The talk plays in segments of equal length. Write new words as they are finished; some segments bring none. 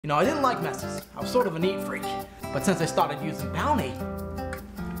You know, I didn't like messes. I was sort of a neat freak. But since I started using Bounty,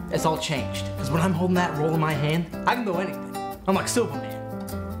 it's all changed. Because when I'm holding that roll in my hand, I can do anything. I'm like Superman.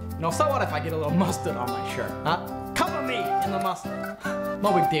 You know, so what if I get a little mustard on my shirt, huh? Cover me in the mustard.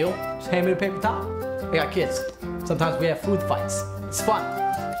 No big deal. Just hand me the paper towel. I got kids. Sometimes we have food fights. It's fun.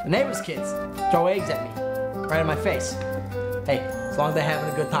 The neighbor's kids throw eggs at me. Right in my face. Hey, as long as they're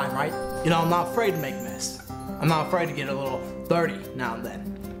having a good time, right? You know, I'm not afraid to make a mess. I'm not afraid to get a little dirty now and then.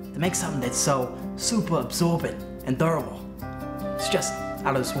 To make something that's so super absorbent and durable. It's just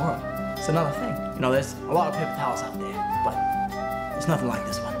out of this world. It's another thing. You know, there's a lot of paper towels out there, but there's nothing like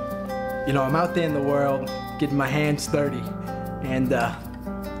this one. You know, I'm out there in the world, getting my hands dirty, and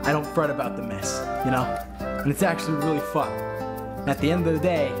I don't fret about the mess, you know? And it's actually really fun. And at the end of the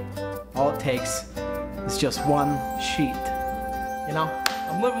day, all it takes is just one sheet. You know,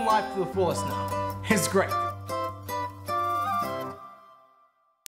 I'm living life to the fullest now. It's great.